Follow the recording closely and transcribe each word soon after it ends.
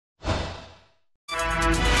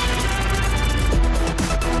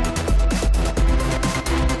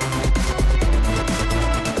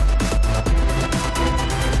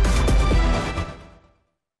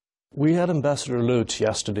We had Ambassador Lutz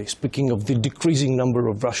yesterday speaking of the decreasing number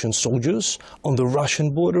of Russian soldiers on the Russian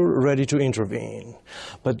border ready to intervene.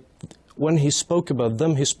 But when he spoke about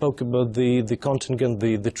them, he spoke about the contingent,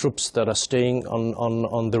 the troops that are staying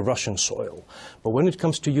on the Russian soil. But when it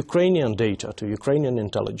comes to Ukrainian data, to Ukrainian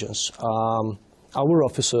intelligence, our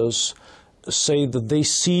officers say that they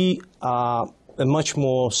see a much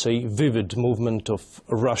more, say, vivid movement of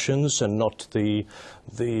Russians and not the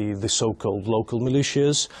so-called local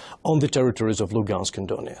militias on the territories of Lugansk and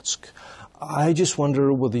Donetsk. I just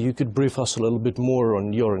wonder whether you could brief us a little bit more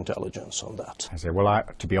on your intelligence on that. I say, well,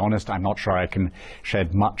 to be honest, I'm not sure I can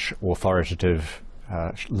shed much authoritative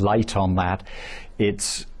light on that.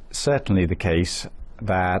 It's certainly the case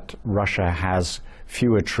that Russia has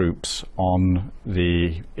fewer troops on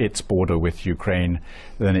its border with Ukraine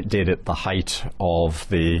than it did at the height of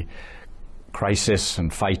the crisis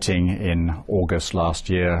and fighting in August last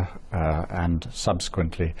year and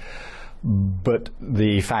subsequently. But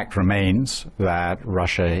the fact remains that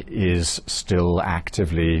Russia is still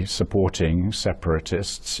actively supporting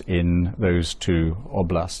separatists in those two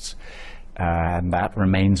oblasts, and that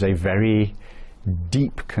remains a very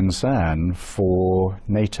deep concern for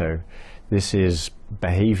NATO. This is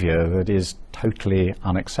behavior that is totally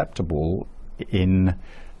unacceptable in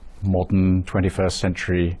modern 21st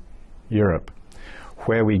century Europe.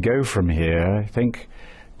 Where we go from here, I think,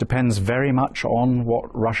 depends very much on what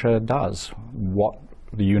Russia does. What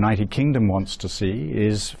the United Kingdom wants to see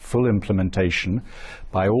is full implementation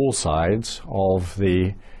by all sides of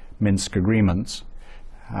the Minsk agreements.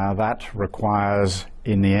 That requires,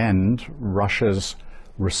 in the end, Russia's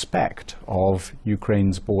respect of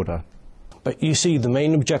Ukraine's border. But you see, the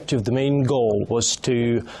main objective, the main goal was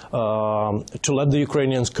to let the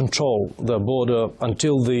Ukrainians control their border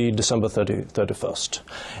until the December 31st.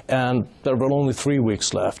 And there were only 3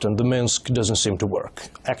 weeks left, and the Minsk doesn't seem to work.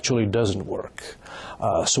 Actually doesn't work.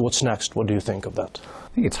 So what's next? What do you think of that?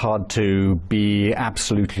 I think it's hard to be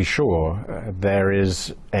absolutely sure. There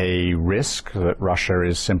is a risk that Russia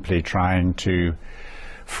is simply trying to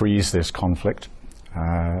freeze this conflict.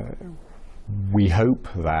 We hope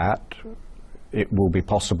that it will be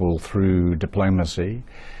possible through diplomacy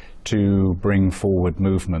to bring forward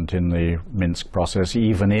movement in the Minsk process,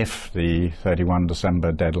 even if the 31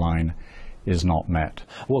 December deadline is not met.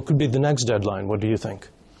 What could be the next deadline? What do you think?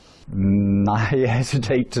 I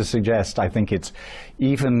hesitate to suggest. I think it's,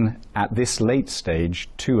 even at this late stage,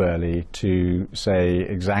 too early to say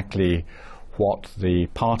exactly what the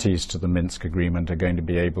parties to the Minsk agreement are going to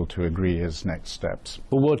be able to agree as next steps.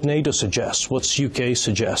 But what NATO suggests, what UK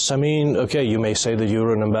suggests, I mean, okay, you may say that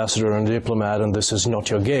you're an ambassador and a diplomat and this is not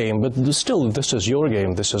your game, but still, this is your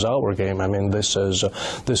game, this is our game. I mean, this is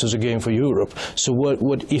a game for Europe. So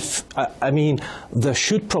what if, I mean, there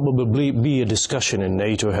should probably be a discussion in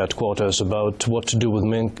NATO headquarters about what to do with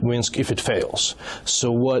Minsk if it fails.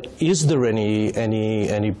 So is there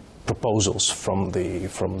any proposals from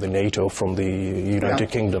the NATO, from the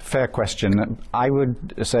United Kingdom? Fair question. I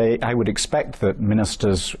would expect that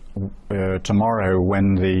ministers tomorrow,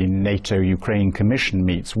 when the NATO-Ukraine Commission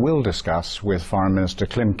meets, will discuss with Foreign Minister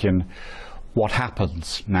Klimkin what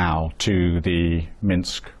happens now to the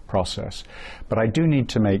Minsk process. But I do need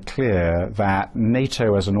to make clear that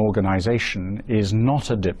NATO as an organization is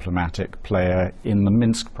not a diplomatic player in the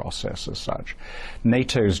Minsk process as such.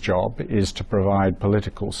 NATO's job is to provide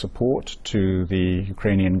political support to the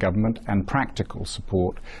Ukrainian government and practical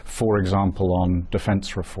support, for example, on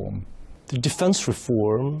defense reform. The defense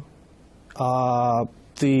reform,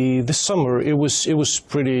 this summer, it was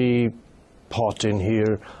pretty hot in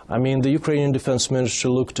here. I mean, the Ukrainian defense minister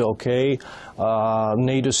looked okay.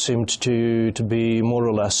 NATO seemed to be more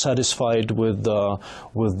or less satisfied with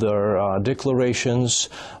their declarations.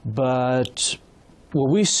 But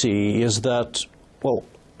what we see is that, well,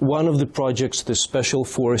 one of the projects, the special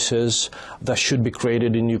forces that should be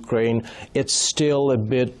created in Ukraine, it's still a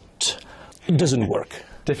bit, it doesn't work.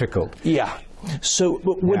 Difficult. Yeah. So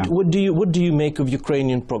what do you make of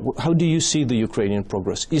Ukrainian progress? How do you see the Ukrainian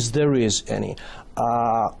progress, if there is any?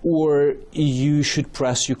 Or you should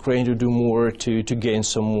press Ukraine to do more to gain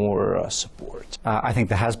some more support? I think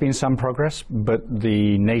there has been some progress, but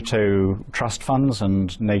the NATO trust funds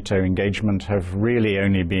and NATO engagement have really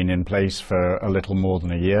only been in place for a little more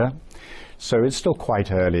than a year. So it's still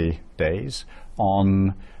quite early days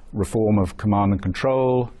on reform of command and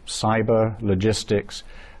control, cyber, logistics.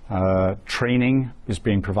 Training is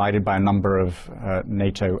being provided by a number of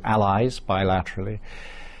NATO allies bilaterally,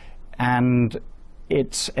 and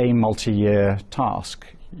it's a multi-year task.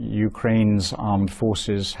 Ukraine's armed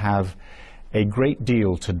forces have a great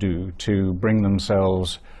deal to do to bring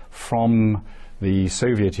themselves from the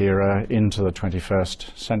Soviet era into the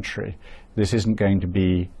 21st century. This isn't going to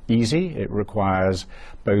be easy. It requires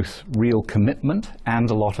both real commitment and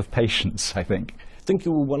a lot of patience, I think. I think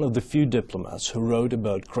you were one of the few diplomats who wrote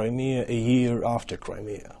about Crimea a year after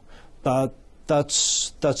Crimea. But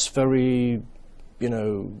that's very, you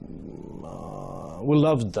know, we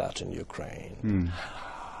loved that in Ukraine.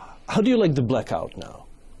 How do you like the blackout now?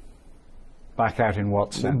 Blackout in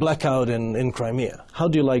what sense? Blackout in Crimea. How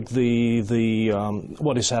do you like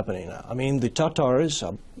what is happening now? I mean, the Tatars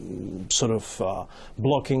are sort of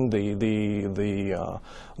blocking the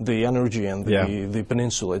energy and the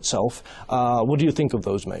peninsula itself. What do you think of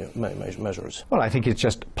those measures? Well, I think it's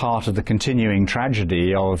just part of the continuing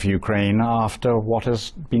tragedy of Ukraine after what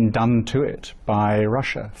has been done to it by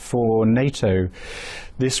Russia. For NATO,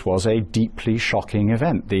 this was a deeply shocking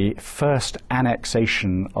event. The first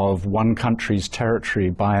annexation of one country's territory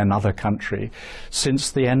by another country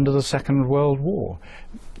since the end of the Second World War.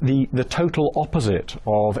 The total opposite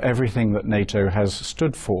of everything that NATO has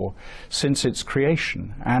stood for since its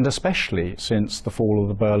creation, and especially since the fall of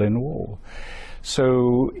the Berlin Wall.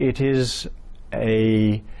 So it is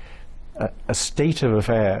a state of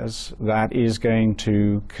affairs that is going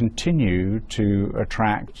to continue to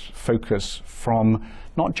attract focus from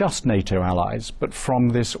not just NATO allies, but from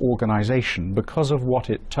this organization, because of what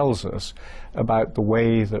it tells us about the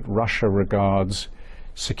way that Russia regards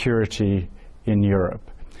security in Europe.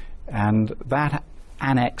 And that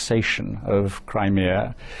annexation of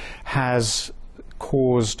Crimea has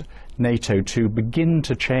caused NATO to begin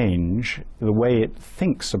to change the way it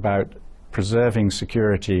thinks about preserving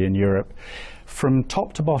security in Europe from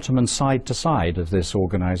top to bottom and side to side of this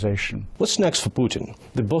organization. What's next for Putin?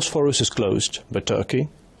 The Bosphorus is closed by Turkey.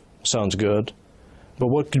 Sounds good. But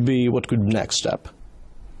what could be next step?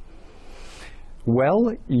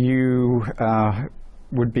 Well, you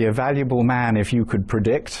would be a valuable man if you could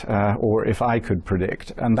predict, or if I could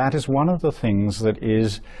predict. And that is one of the things that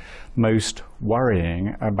is most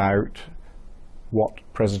worrying about what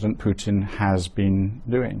President Putin has been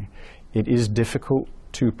doing. It is difficult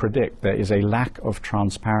to predict. There is a lack of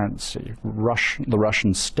transparency. The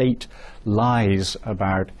Russian state lies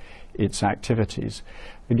about its activities.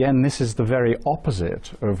 Again, this is the very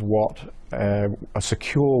opposite of what a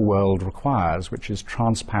secure world requires, which is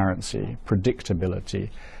transparency, predictability,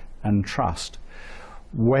 and trust.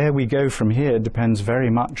 Where we go from here depends very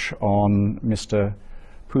much on Mr.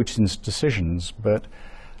 Putin's decisions, but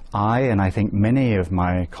I, and I think many of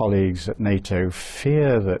my colleagues at NATO,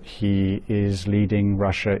 fear that he is leading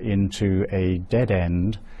Russia into a dead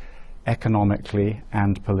end economically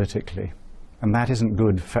and politically. And that isn't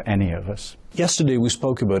good for any of us. Yesterday we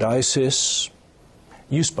spoke about ISIS.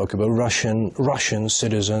 You spoke about Russian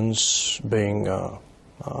citizens being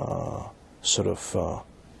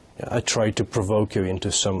I tried to provoke you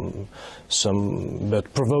into some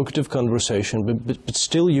but provocative conversation, but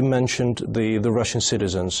still you mentioned the Russian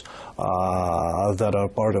citizens that are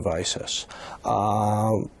part of ISIS.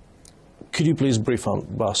 Could you please brief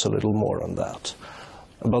us a little more on that?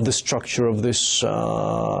 About the structure of this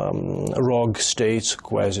rogue state,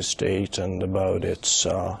 quasi-state, and about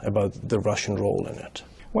the Russian role in it.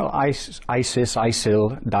 Well, ISIS,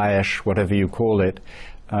 ISIL, Daesh, whatever you call it,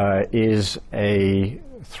 is a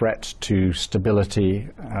threat to stability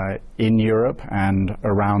in Europe and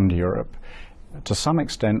around Europe. To some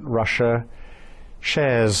extent, Russia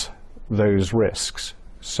shares those risks.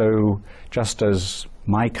 So just as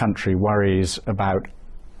my country worries about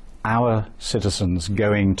our citizens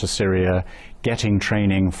going to Syria, getting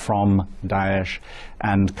training from Daesh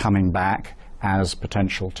and coming back as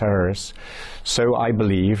potential terrorists, so I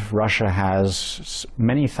believe Russia has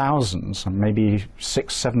many thousands, maybe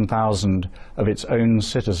 6,000–7,000 of its own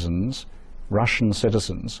citizens, Russian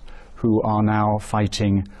citizens, who are now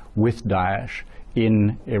fighting with Daesh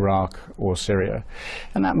in Iraq or Syria.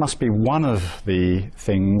 And that must be one of the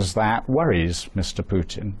things that worries Mr.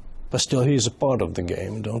 Putin. But still, he is a part of the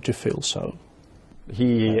game, don't you feel so?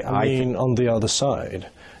 I mean, on the other side,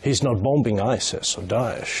 he's not bombing ISIS or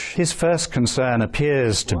Daesh. His first concern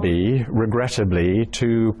appears to be, regrettably,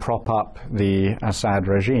 to prop up the Assad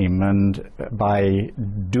regime, and by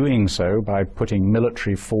doing so, by putting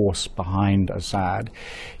military force behind Assad,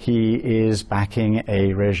 he is backing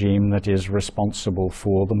a regime that is responsible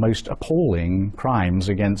for the most appalling crimes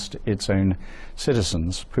against its own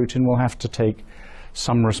citizens. Putin will have to take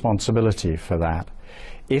some responsibility for that.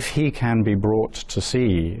 If he can be brought to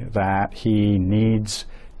see that he needs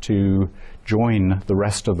to join the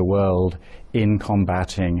rest of the world in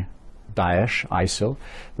combating Daesh, ISIL,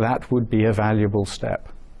 that would be a valuable step.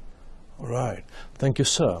 All right. Thank you,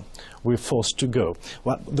 sir. we're forced to go.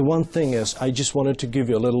 Well, the one thing is, I just wanted to give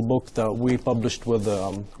you a little book that we published with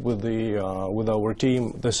our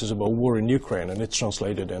team. This is about war in Ukraine, and it's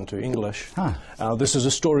translated into English. This is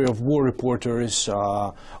a story of war reporters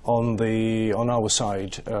on our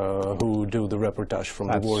side who do the reportage from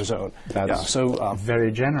the war zone. That's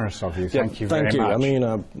very generous of you. Thank you very much. Thank you. I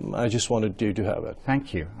mean, I just wanted you to have it.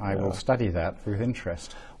 Thank you. I will study that with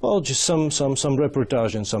interest. Well, just some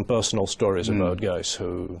reportage and some personal stories about guys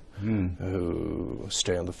who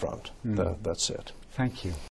stay on the front. That's it. Thank you.